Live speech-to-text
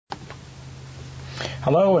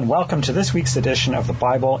Hello and welcome to this week's edition of the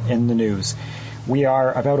Bible in the News. We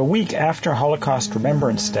are about a week after Holocaust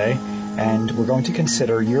Remembrance Day, and we're going to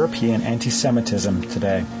consider European anti-Semitism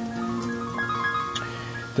today.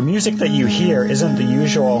 The music that you hear isn't the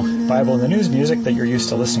usual Bible in the News music that you're used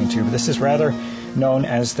to listening to, but this is rather known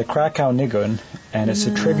as the Krakow Nigun, and it's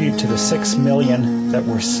a tribute to the 6 million that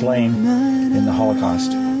were slain in the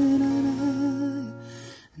Holocaust.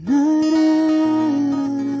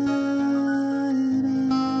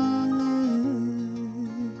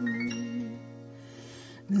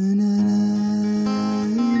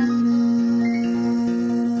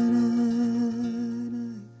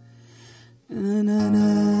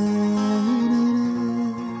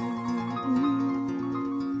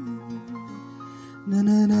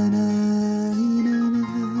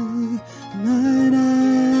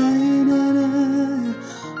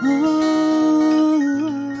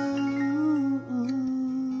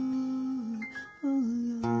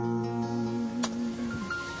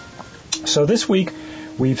 So this week,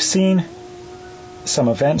 we've seen some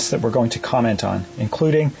events that we're going to comment on,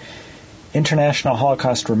 including International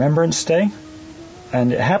Holocaust Remembrance Day,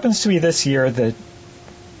 and it happens to be this year the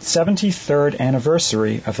 73rd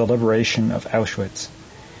anniversary of the liberation of Auschwitz.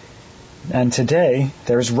 And today,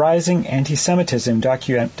 there's rising anti-Semitism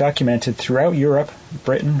documented throughout Europe,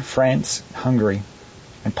 Britain, France, Hungary.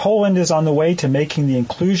 And Poland is on the way to making the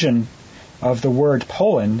inclusion of the word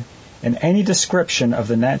Poland in any description of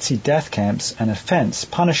the Nazi death camps an offense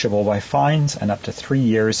punishable by fines and up to 3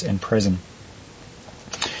 years in prison.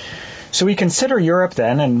 So we consider Europe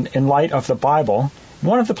then, and in light of the Bible.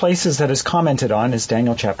 One of the places that is commented on is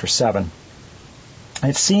Daniel chapter 7.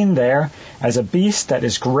 It's seen there as a beast that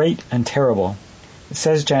is great and terrible. It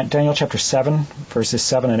says, Daniel chapter 7, verses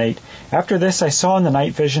 7 and 8, "After this I saw in the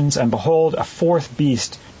night visions, and behold, a fourth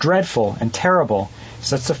beast, dreadful and terrible."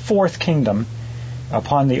 So that's the fourth kingdom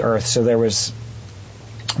upon the earth. So there was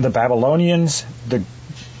the Babylonians, the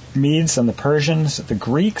Medes and the Persians, the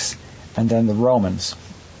Greeks, and then the Romans.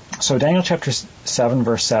 So Daniel chapter 7,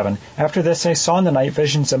 verse 7, "After this I saw in the night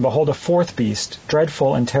visions, and behold, a fourth beast,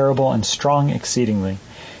 dreadful and terrible and strong exceedingly.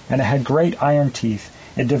 And it had great iron teeth.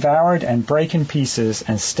 It devoured and brake in pieces,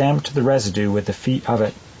 and stamped the residue with the feet of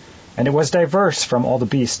it. And it was diverse from all the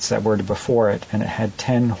beasts that were before it, and it had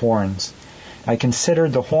 10 horns. I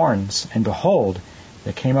considered the horns, and behold,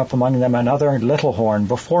 there came up among them another little horn,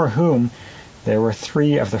 before whom there were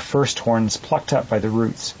 3 of the first horns plucked up by the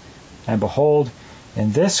roots. And behold,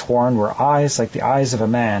 in this horn were eyes like the eyes of a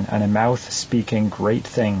man, and a mouth speaking great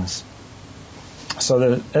things."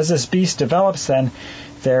 So as this beast develops then,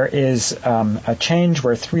 there is a change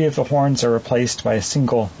where 3 of the horns are replaced by a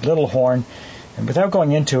single little horn. And without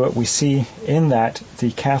going into it, we see in that the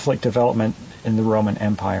Catholic development in the Roman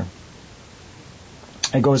Empire.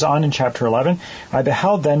 It goes on in chapter 11, "I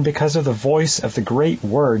beheld then because of the voice of the great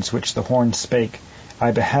words which the horn spake.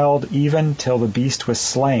 I beheld even till the beast was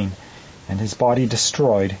slain, and his body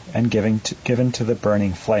destroyed and given to the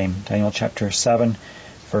burning flame." Daniel chapter 7,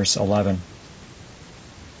 verse 11.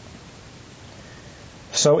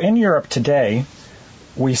 So in Europe today,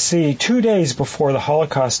 we see 2 days before the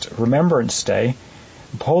Holocaust Remembrance Day,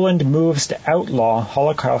 Poland moves to outlaw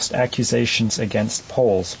Holocaust accusations against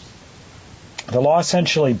Poles. The law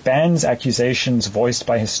essentially bans accusations voiced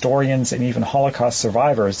by historians and even Holocaust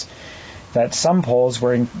survivors that some Poles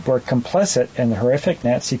were complicit in the horrific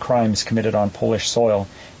Nazi crimes committed on Polish soil,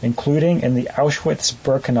 including in the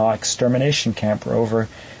Auschwitz-Birkenau extermination camp where over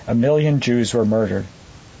 1 million Jews were murdered.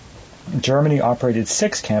 Germany operated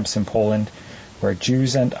 6 camps in Poland where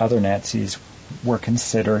Jews and other Nazis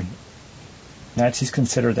considered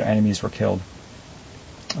their enemies were killed.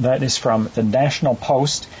 That is from the National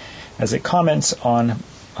Post, as it comments on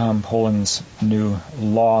Poland's new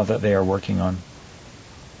law that they are working on.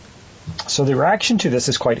 So the reaction to this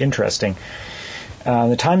is quite interesting.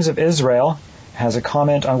 The Times of Israel has a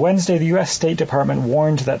comment, "On Wednesday, the U.S. State Department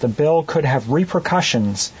warned that the bill could have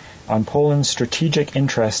repercussions on Poland's strategic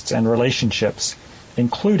interests and relationships,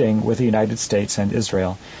 including with the United States and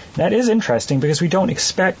Israel." That is interesting because we don't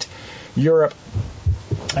expect Europe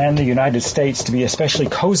and the United States to be especially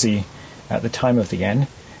cozy at the time of the end.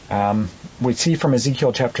 We see from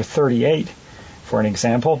Ezekiel chapter 38, for an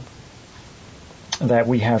example, that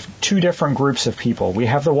we have 2 different groups of people. We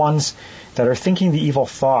have the ones that are thinking the evil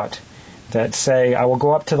thought, that say, "I will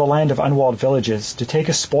go up to the land of unwalled villages, to take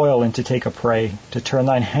a spoil and to take a prey, to turn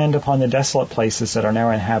thine hand upon the desolate places that are now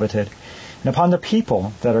inhabited, and upon the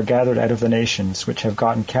people that are gathered out of the nations, which have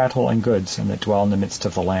gotten cattle and goods, and that dwell in the midst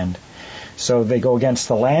of the land." So they go against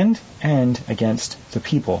the land and against the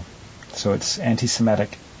people. So it's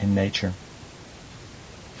anti-Semitic in nature.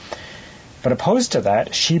 But opposed to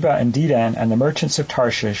that, Sheba and Dedan and the merchants of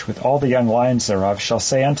Tarshish with all the young lions thereof shall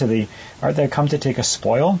say unto thee, Art thou come to take a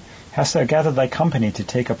spoil? Hast thou gathered thy company to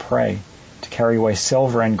take a prey, to carry away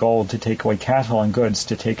silver and gold, to take away cattle and goods,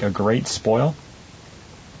 to take a great spoil?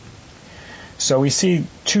 So we see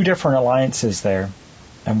two different alliances there,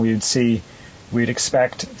 and we'd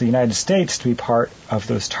expect the United States to be part of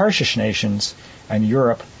those Tarshish nations and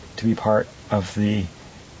Europe to be part of the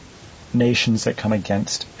nations that come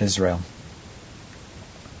against Israel.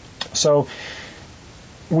 So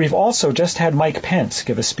we've also just had Mike Pence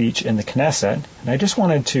give a speech in the Knesset, and I just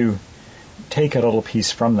wanted to take a little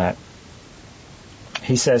piece from that.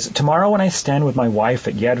 He says, Tomorrow when I stand with my wife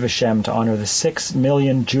at Yad Vashem to honor the 6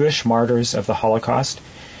 million Jewish martyrs of the Holocaust,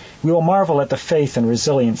 we will marvel at the faith and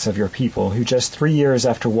resilience of your people, who just 3 years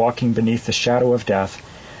after walking beneath the shadow of death,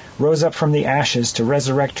 rose up from the ashes to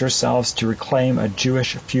resurrect yourselves to reclaim a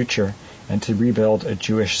Jewish future and to rebuild a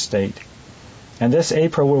Jewish state. And this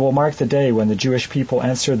April we will mark the day when the Jewish people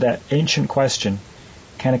answered that ancient question,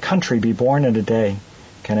 Can a country be born in a day?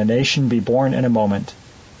 Can a nation be born in a moment?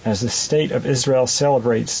 As the state of Israel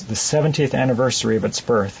celebrates the 70th anniversary of its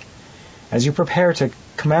birth. As you prepare to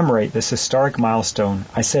commemorate this historic milestone,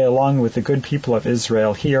 I say along with the good people of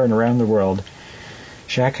Israel here and around the world,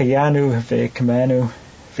 Shehakayanu ve'ekmenu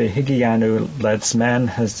ve'higiyanu letzman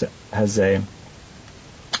hazeh,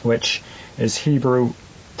 which is Hebrew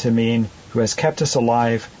to mean who has kept us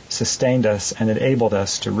alive, sustained us, and enabled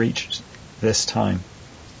us to reach this time.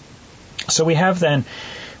 So we have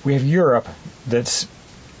Europe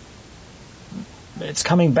it's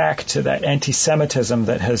coming back to that anti-Semitism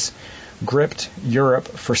that has gripped Europe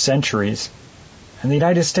for centuries. And the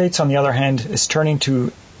United States, on the other hand, is turning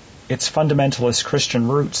to its fundamentalist Christian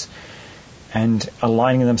roots and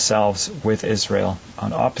aligning themselves with Israel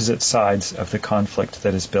on opposite sides of the conflict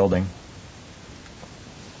that is building.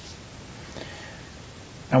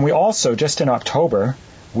 And we also, just in October,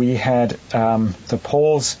 we had the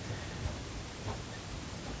Poles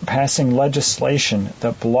passing legislation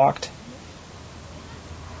that blocked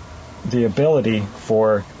the ability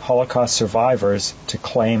for Holocaust survivors to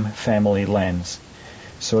claim family lands.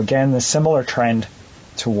 So again, the similar trend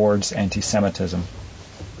towards anti-Semitism.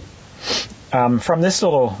 From this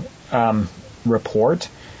little report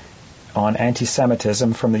on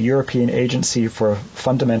anti-Semitism from the European Agency for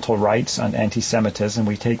Fundamental Rights on Anti-Semitism,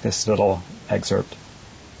 we take this little excerpt.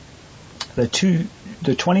 The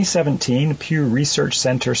 2017 Pew Research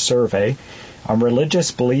Center survey on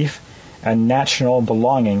religious belief and national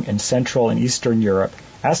belonging in Central and Eastern Europe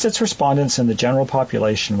asked its respondents in the general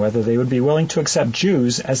population whether they would be willing to accept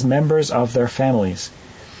Jews as members of their families,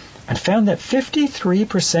 and found that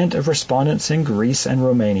 53% of respondents in Greece and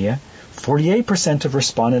Romania, 48% of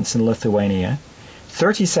respondents in Lithuania,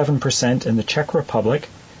 37% in the Czech Republic,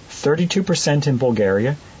 32% in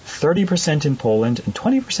Bulgaria, 30% in Poland, and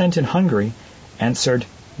 20% in Hungary answered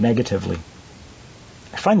negatively.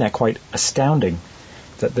 I find that quite astounding,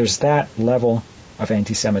 that there's that level of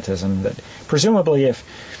anti-Semitism, that presumably if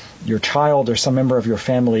your child or some member of your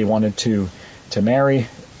family wanted to marry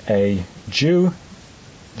a Jew,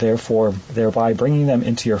 therefore thereby bringing them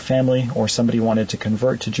into your family, or somebody wanted to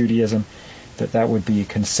convert to Judaism, that would be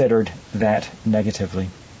considered that negatively.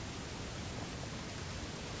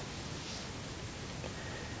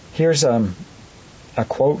 Here's a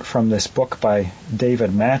quote from this book by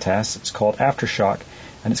David Matas. It's called Aftershock,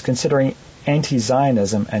 and it's considering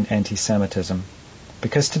anti-Zionism and anti-Semitism.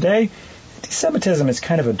 Because today, anti-Semitism is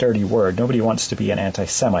kind of a dirty word. Nobody wants to be an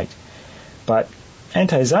anti-Semite. But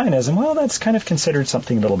anti-Zionism, well, that's kind of considered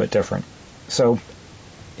something a little bit different. So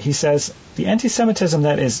he says, the anti-Semitism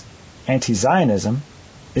that is anti-Zionism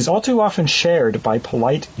is all too often shared by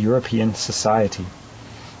polite European society.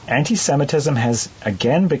 Anti-Semitism has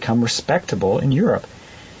again become respectable in Europe.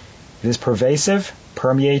 It is pervasive,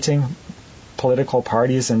 permeating political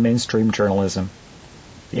parties and mainstream journalism.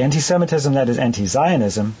 The anti-Semitism that is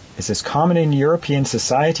anti-Zionism is as common in European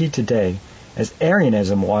society today as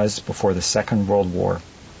Aryanism was before the Second World War.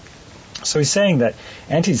 So he's saying that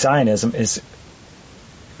anti-Zionism is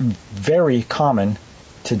very common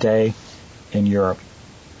today in Europe.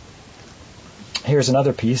 Here's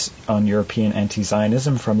another piece on European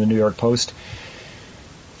anti-Zionism from the New York Post.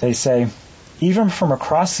 They say, even from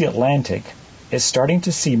across the Atlantic, is starting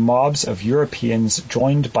to see mobs of Europeans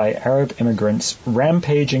joined by Arab immigrants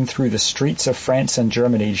rampaging through the streets of France and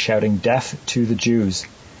Germany shouting death to the Jews.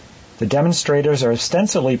 The demonstrators are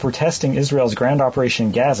ostensibly protesting Israel's ground operation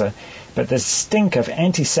in Gaza, but the stink of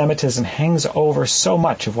anti-Semitism hangs over so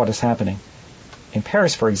much of what is happening. In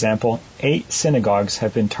Paris, for example, 8 synagogues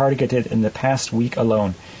have been targeted in the past week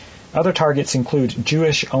alone. Other targets include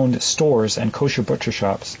Jewish-owned stores and kosher butcher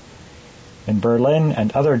shops. In Berlin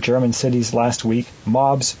and other German cities last week,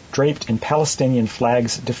 mobs draped in Palestinian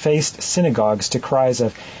flags defaced synagogues to cries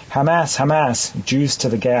of "Hamas, Hamas, Jews to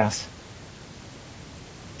the gas,"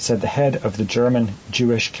 said the head of the German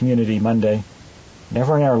Jewish community Monday.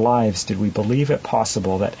 Never in our lives did we believe it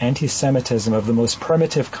possible that anti-Semitism of the most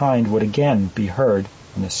primitive kind would again be heard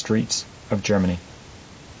in the streets of Germany.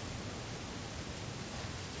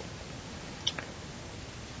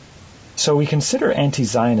 So we consider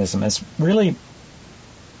anti-Zionism as really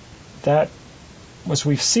that, as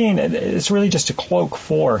we've seen, it's really just a cloak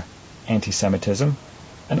for anti-Semitism.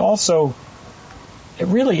 And also, it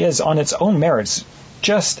really is on its own merits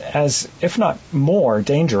just as, if not more,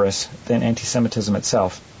 dangerous than anti-Semitism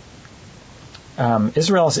itself.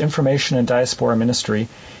 Israel's Information and Diaspora Ministry,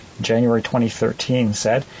 in January 2013,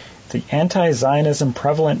 said, the anti-Zionism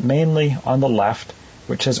prevalent mainly on the left,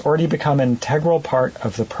 which has already become an integral part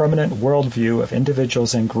of the permanent worldview of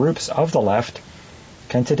individuals and groups of the left,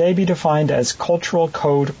 can today be defined as cultural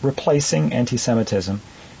code replacing anti-Semitism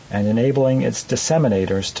and enabling its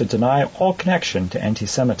disseminators to deny all connection to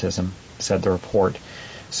anti-Semitism, said the report.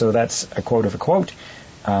 So that's a quote of a quote.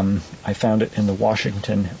 I found it in the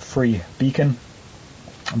Washington Free Beacon,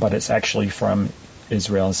 but it's actually from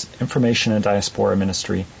Israel's Information and Diaspora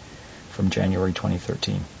Ministry from January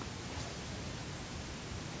 2013.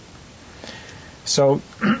 So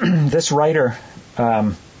this writer,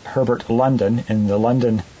 Herbert London, in the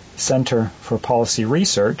London Center for Policy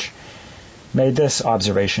Research, made this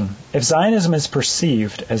observation. If Zionism is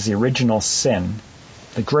perceived as the original sin,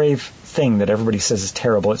 the grave thing that everybody says is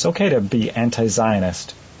terrible, it's okay to be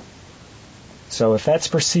anti-Zionist. So if that's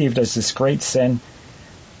perceived as this great sin,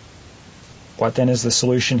 what then is the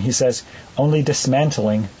solution? He says, only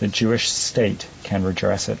dismantling the Jewish state can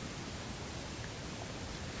redress it.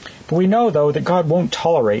 But we know, though, that God won't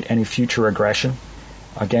tolerate any future aggression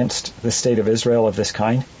against the state of Israel of this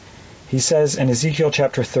kind. He says in Ezekiel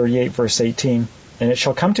chapter 38, verse 18, and it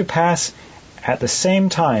shall come to pass at the same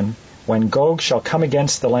time when Gog shall come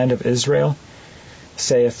against the land of Israel,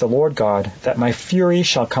 saith the Lord God, that my fury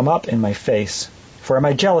shall come up in my face. For in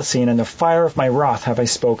my jealousy and in the fire of my wrath have I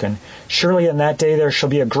spoken. Surely in that day there shall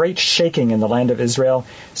be a great shaking in the land of Israel,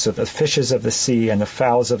 so that the fishes of the sea and the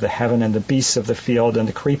fowls of the heaven and the beasts of the field and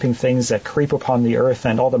the creeping things that creep upon the earth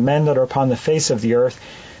and all the men that are upon the face of the earth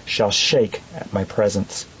shall shake at my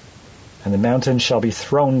presence. And the mountains shall be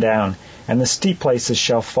thrown down, and the steep places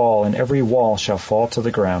shall fall, and every wall shall fall to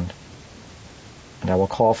the ground. And I will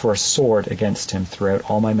call for a sword against him throughout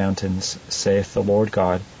all my mountains, saith the Lord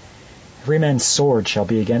God. Every man's sword shall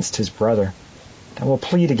be against his brother. And I will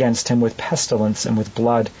plead against him with pestilence and with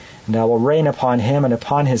blood, and I will rain upon him and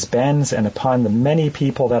upon his bands and upon the many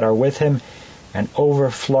people that are with him, an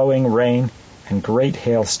overflowing rain and great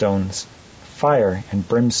hailstones, fire and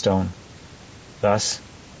brimstone. Thus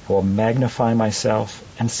I will magnify myself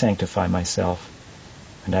and sanctify myself,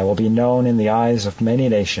 and I will be known in the eyes of many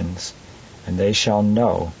nations, and they shall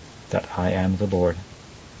know that I am the Lord.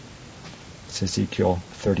 It's Ezekiel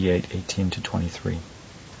 38:18-23.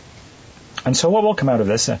 And so what will come out of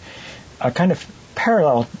this? A kind of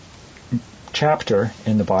parallel chapter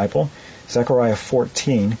in the Bible, Zechariah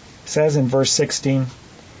 14, says in verse 16,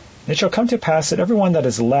 it shall come to pass that everyone that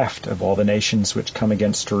is left of all the nations which come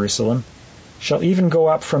against Jerusalem shall even go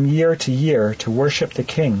up from year to year to worship the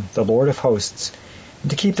King, the Lord of hosts,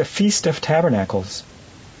 and to keep the Feast of Tabernacles.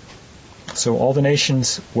 So all the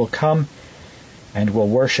nations will come and will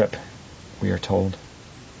worship, we are told.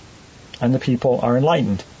 And the people are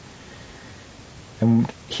enlightened. And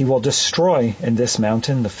he will destroy in this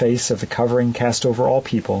mountain the face of the covering cast over all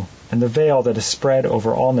people, and the veil that is spread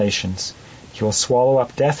over all nations. He will swallow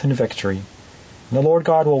up death and victory. And the Lord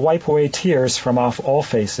God will wipe away tears from off all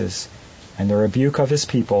faces, and the rebuke of his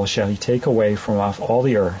people shall he take away from off all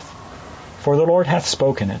the earth. For the Lord hath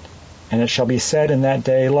spoken it. And it shall be said in that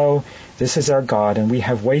day, Lo, this is our God, and we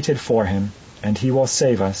have waited for him, and he will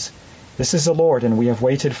save us. This is the Lord, and we have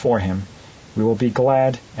waited for him. We will be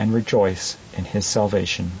glad and rejoice in his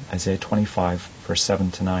salvation. Isaiah 25, verse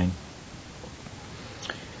 7-9.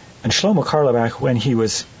 And Shlomo Carlebach, when he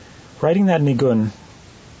was writing that nigun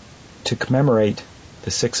to commemorate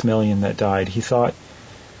the 6 million that died, he thought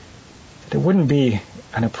that it wouldn't be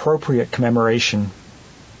an appropriate commemoration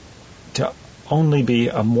to only be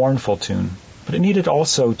a mournful tune, but it needed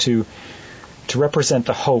also to represent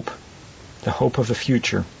the hope of the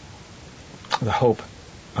future, the hope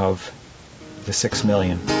of the 6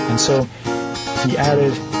 million. And so he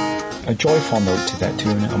added a joyful note to that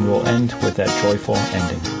tune, and we will end with that joyful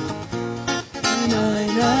ending.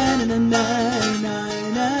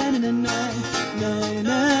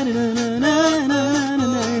 na na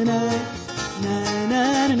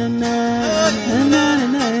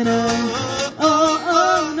na